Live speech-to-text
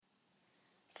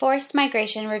Forced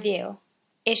Migration Review,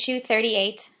 Issue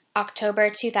 38, October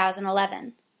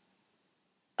 2011.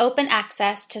 Open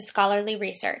Access to Scholarly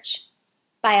Research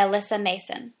by Alyssa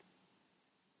Mason.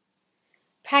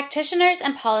 Practitioners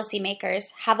and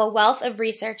policymakers have a wealth of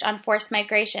research on forced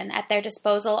migration at their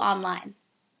disposal online.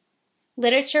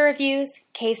 Literature reviews,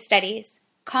 case studies,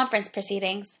 conference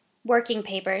proceedings, working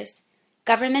papers,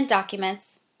 government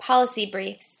documents, policy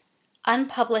briefs,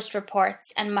 unpublished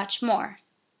reports, and much more.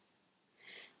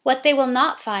 What they will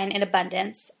not find in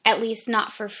abundance, at least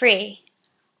not for free,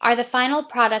 are the final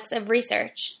products of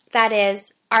research, that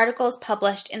is, articles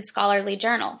published in scholarly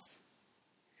journals.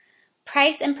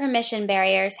 Price and permission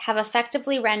barriers have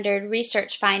effectively rendered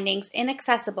research findings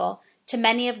inaccessible to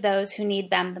many of those who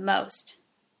need them the most.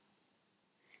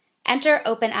 Enter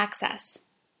open access,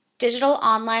 digital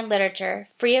online literature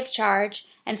free of charge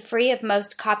and free of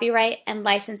most copyright and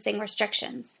licensing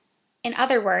restrictions. In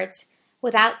other words,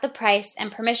 without the price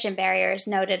and permission barriers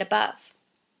noted above.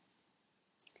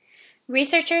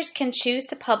 Researchers can choose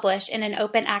to publish in an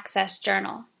open access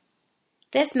journal.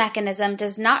 This mechanism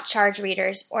does not charge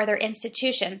readers or their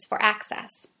institutions for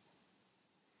access.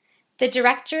 The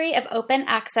Directory of Open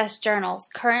Access Journals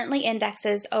currently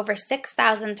indexes over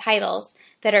 6,000 titles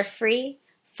that are free,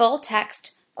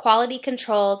 full-text,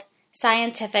 quality-controlled,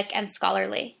 scientific, and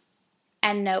scholarly.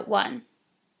 Endnote 1.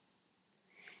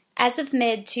 As of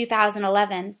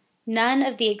mid-2011, none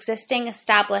of the existing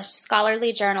established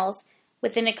scholarly journals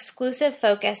with an exclusive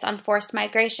focus on forced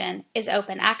migration is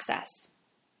open access.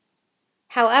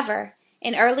 However,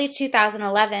 in early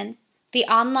 2011, the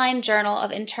Online Journal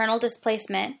of Internal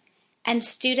Displacement and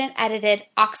student-edited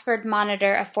Oxford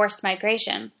Monitor of Forced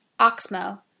Migration,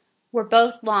 OXMO, were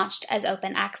both launched as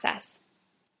open access.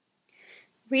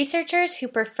 Researchers who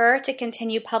prefer to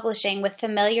continue publishing with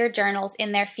familiar journals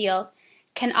in their field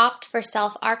can opt for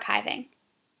self-archiving.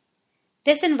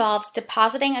 This involves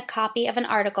depositing a copy of an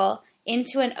article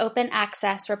into an open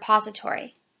access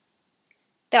repository.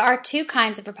 There are two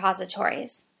kinds of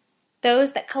repositories,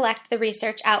 those that collect the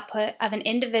research output of an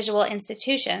individual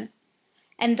institution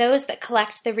and those that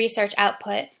collect the research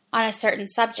output on a certain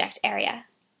subject area.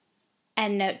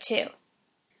 Endnote 2.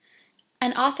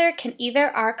 An author can either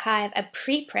archive a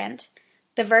preprint,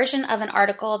 the version of an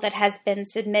article that has been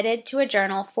submitted to a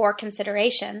journal for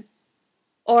consideration,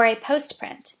 or a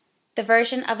postprint, the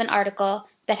version of an article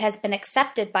that has been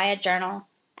accepted by a journal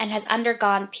and has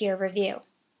undergone peer review.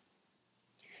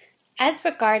 As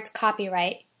regards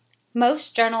copyright,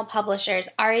 most journal publishers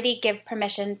already give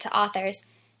permission to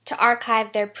authors to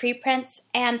archive their preprints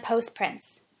and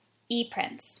postprints,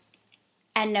 e-prints.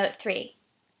 Endnote 3.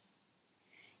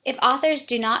 If authors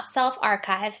do not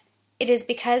self-archive, it is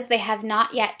because they have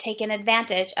not yet taken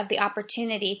advantage of the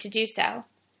opportunity to do so,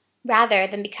 rather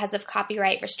than because of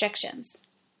copyright restrictions.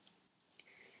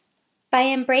 By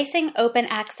embracing open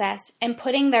access and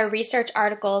putting their research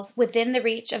articles within the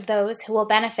reach of those who will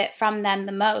benefit from them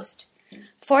the most,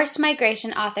 forced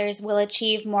migration authors will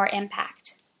achieve more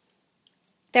impact.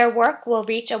 Their work will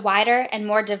reach a wider and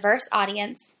more diverse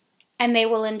audience, and they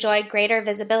will enjoy greater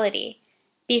visibility,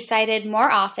 be cited more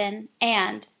often,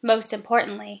 and, most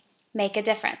importantly, make a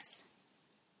difference.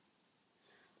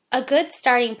 A good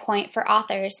starting point for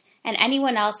authors and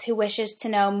anyone else who wishes to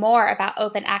know more about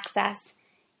open access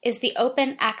is the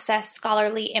Open Access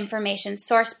Scholarly Information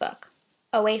Sourcebook,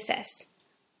 OASIS,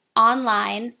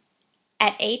 online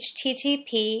at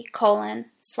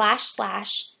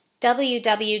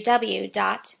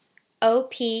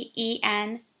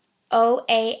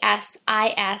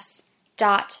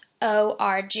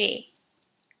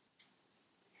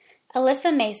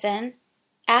Alyssa Mason,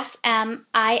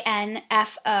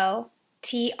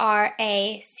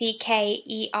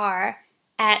 FMINFOTRACKER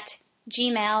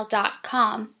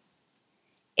 @gmail.com,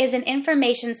 is an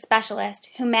information specialist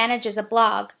who manages a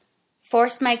blog,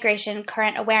 Forced Migration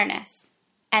Current Awareness,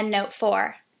 Endnote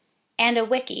 4, and a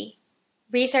wiki,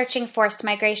 Researching Forced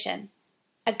Migration,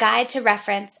 a guide to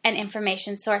reference and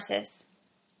information sources,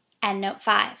 Endnote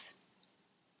 5.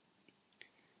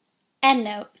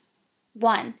 Endnote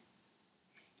 1.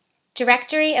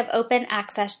 Directory of Open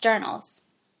Access Journals,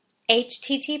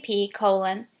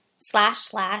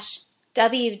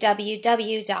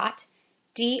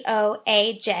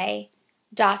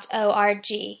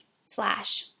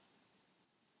 http://www.doaj.org/.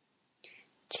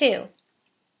 2.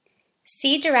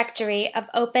 See Directory of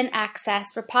Open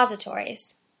Access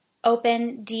Repositories,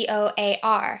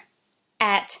 OpenDOAR,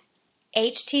 at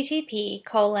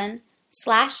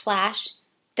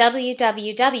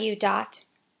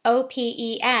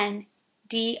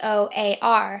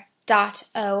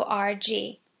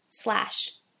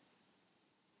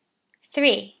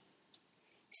 3.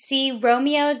 See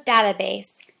Romeo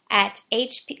database at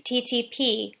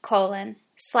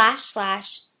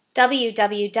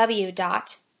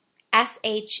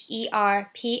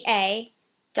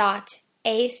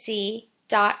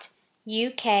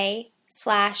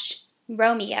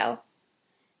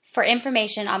for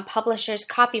information on publishers'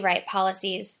 copyright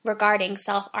policies regarding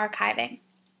self-archiving.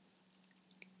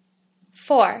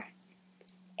 4.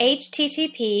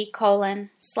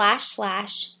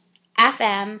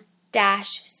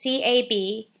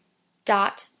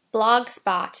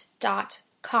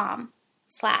 http://fm-cab.blogspot.com/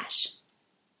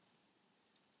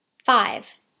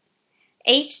 5.